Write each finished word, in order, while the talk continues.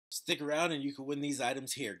Stick around and you can win these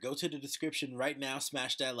items here. Go to the description right now,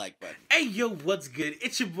 smash that like button. Hey yo, what's good?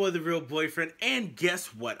 It's your boy, The Real Boyfriend, and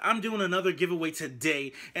guess what? I'm doing another giveaway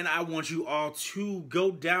today, and I want you all to go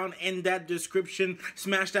down in that description,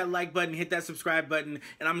 smash that like button, hit that subscribe button,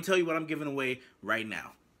 and I'm gonna tell you what I'm giving away right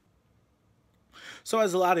now. So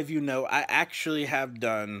as a lot of you know, I actually have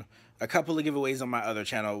done a couple of giveaways on my other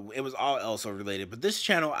channel. It was all Elsa related, but this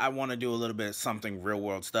channel I want to do a little bit of something real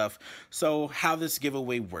world stuff. So how this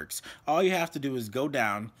giveaway works, all you have to do is go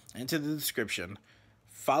down into the description,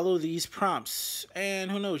 follow these prompts, and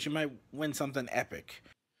who knows, you might win something epic.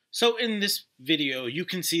 So in this video, you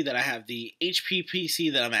can see that I have the HP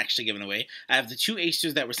PC that I'm actually giving away. I have the two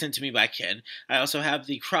Acers that were sent to me by Ken. I also have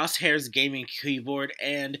the Crosshairs gaming keyboard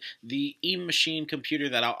and the E-Machine computer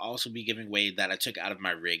that I'll also be giving away that I took out of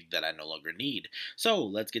my rig that I no longer need. So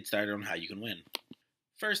let's get started on how you can win.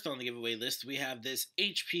 First on the giveaway list, we have this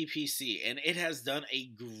HP PC, and it has done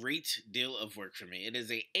a great deal of work for me. It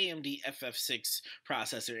is a AMD FF6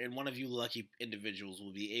 processor, and one of you lucky individuals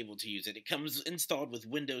will be able to use it. It comes installed with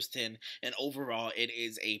Windows 10, and overall, it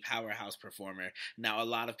is a powerhouse performer. Now, a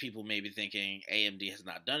lot of people may be thinking AMD has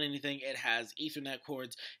not done anything. It has Ethernet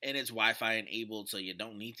cords, and it's Wi-Fi enabled, so you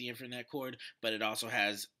don't need the Ethernet cord, but it also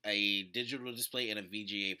has a digital display and a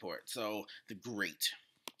VGA port, so great.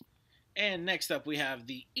 And next up we have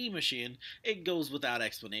the E-Machine. It goes without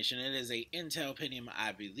explanation. It is a Intel Pentium,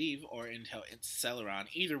 I believe, or Intel Celeron.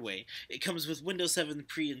 Either way, it comes with Windows 7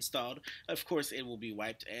 pre-installed. Of course, it will be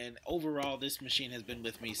wiped. And overall, this machine has been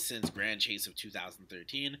with me since Grand Chase of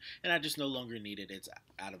 2013, and I just no longer need it. It's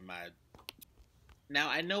out of my... Now,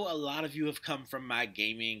 I know a lot of you have come from my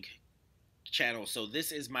gaming channel, so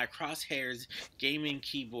this is my Crosshairs gaming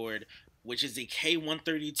keyboard, which is a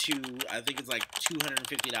K132, I think it's like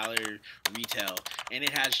 $250 retail, and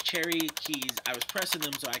it has cherry keys. I was pressing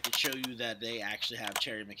them so I could show you that they actually have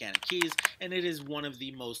cherry mechanic keys, and it is one of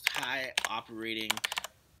the most high operating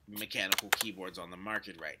mechanical keyboards on the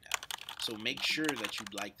market right now. So make sure that you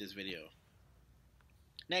like this video.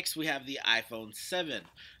 Next, we have the iPhone 7.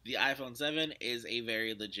 The iPhone 7 is a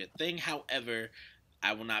very legit thing. However,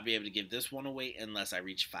 I will not be able to give this one away unless I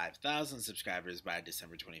reach 5,000 subscribers by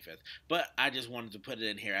December 25th. But I just wanted to put it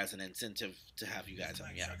in here as an incentive to have you guys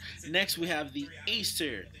help me out. Next, we have the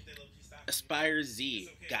Acer Aspire Z.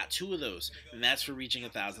 Got two of those, and that's for reaching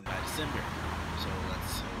 1,000 by December. So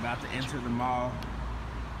let's... About to enter the mall.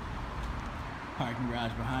 Parking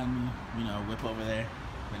garage behind me. You know, whip over there.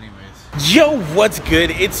 But anyways, yo, what's good?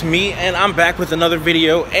 It's me, and I'm back with another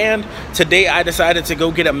video, and today I decided to go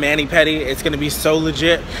get a mani-pedi. It's gonna be so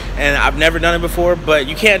legit, and I've never done it before, but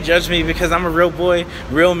you can't judge me because I'm a real boy,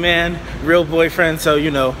 real man, real boyfriend. So, you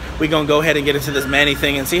know, we're gonna go ahead and get into this mani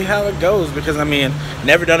thing and see how it goes, because I mean,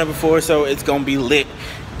 never done it before, so it's gonna be lit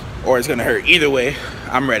or it's gonna hurt. Either way,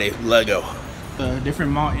 I'm ready. Let's go. A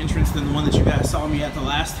different mall entrance than the one that you guys saw me at the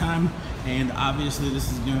last time, and obviously this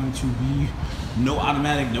is going to be no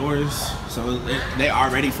automatic doors, so they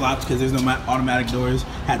already flopped because there's no automatic doors.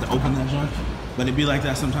 Had to open that junk, but it'd be like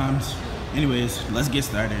that sometimes. Anyways, let's get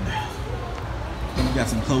started. We got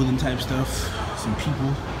some clothing type stuff, some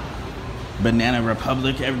people. Banana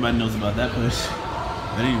Republic, everybody knows about that place.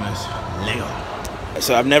 But anyways, Lego.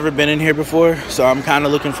 So I've never been in here before, so I'm kind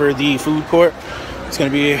of looking for the food court. It's gonna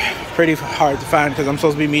be pretty hard to find because I'm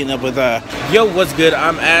supposed to be meeting up with yo, what's good?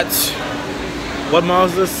 I'm at, what mall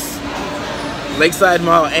is this? Lakeside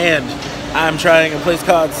Mall, and I'm trying a place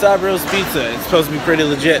called Sabro's Pizza. It's supposed to be pretty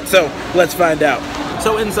legit, so let's find out.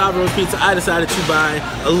 So in Sabro's Pizza, I decided to buy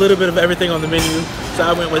a little bit of everything on the menu. So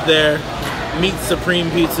I went with their Meat Supreme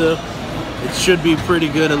Pizza. It should be pretty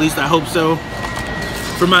good, at least I hope so.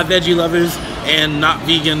 For my veggie lovers and not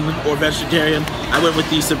vegan or vegetarian, I went with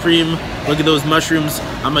the Supreme. Look at those mushrooms.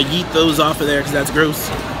 I'm gonna yeet those off of there because that's gross.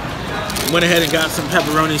 Went ahead and got some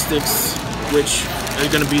pepperoni sticks, which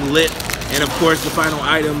are gonna be lit. And of course, the final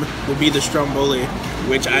item will be the stromboli,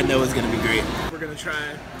 which I know is gonna be great. We're gonna try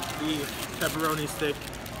the pepperoni stick,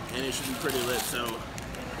 and it should be pretty lit, so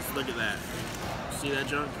let's look at that. See that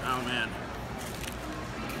junk? Oh man.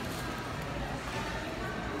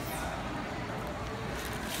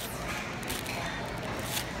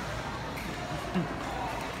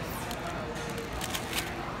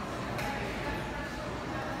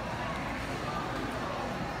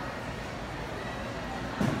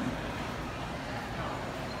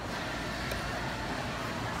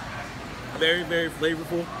 Very, very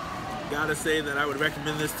flavorful. Gotta say that I would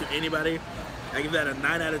recommend this to anybody. I give that a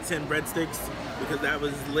 9 out of 10 breadsticks because that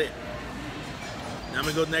was lit. Now I'm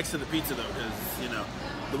gonna go next to the pizza though, because, you know,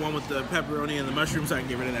 the one with the pepperoni and the mushrooms, so I can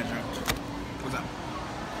get rid of that junk. What's up?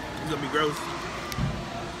 It's gonna be gross.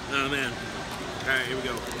 Oh man. All right, here we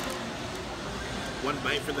go. One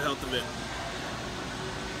bite for the health of it.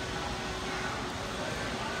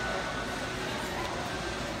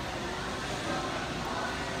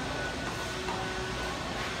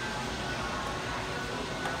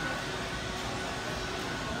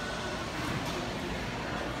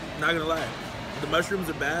 Not gonna lie, the mushrooms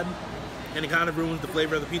are bad, and it kind of ruins the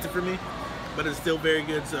flavor of the pizza for me, but it's still very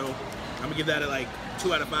good, so I'm gonna give that a like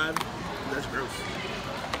 2 out of 5. That's gross.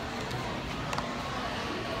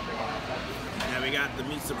 Now we got the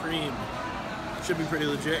meat supreme. Should be pretty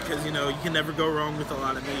legit, because you know, you can never go wrong with a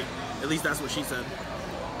lot of meat. At least that's what she said.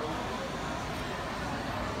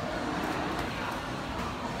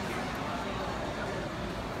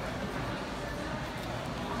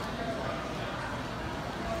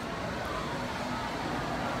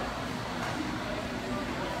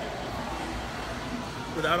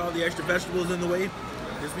 Without all the extra vegetables in the way,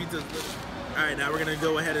 this pizza's good. Alright, now we're gonna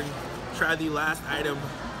go ahead and try the last item,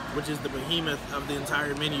 which is the behemoth of the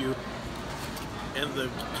entire menu, and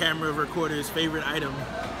the camera recorder's favorite item,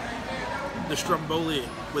 the stromboli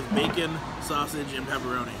with bacon, sausage, and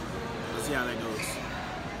pepperoni. Let's see how that goes.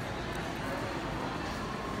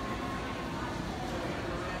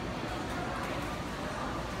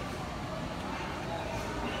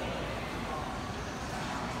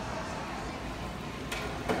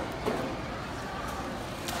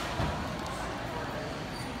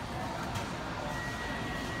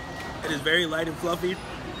 It is very light and fluffy.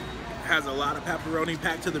 Has a lot of pepperoni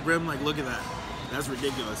packed to the brim. Like, look at that. That's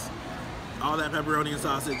ridiculous. All that pepperoni and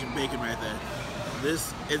sausage and bacon right there.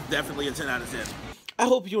 This is definitely a 10 out of 10. I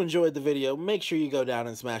hope you enjoyed the video. Make sure you go down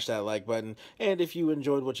and smash that like button. And if you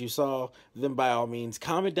enjoyed what you saw, then by all means,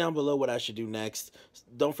 comment down below what I should do next.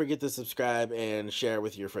 Don't forget to subscribe and share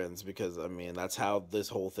with your friends, because, I mean, that's how this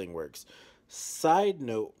whole thing works. Side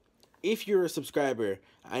note, if you're a subscriber,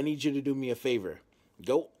 I need you to do me a favor.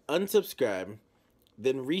 Go unsubscribe,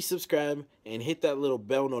 then resubscribe, and hit that little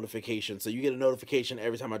bell notification so you get a notification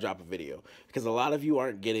every time I drop a video, because a lot of you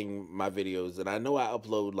aren't getting my videos, and I know I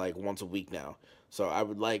upload like once a week now, so I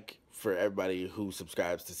would like for everybody who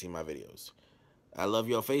subscribes to see my videos. I love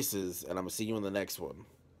your faces, and I'm gonna see you in the next one.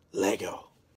 Lego.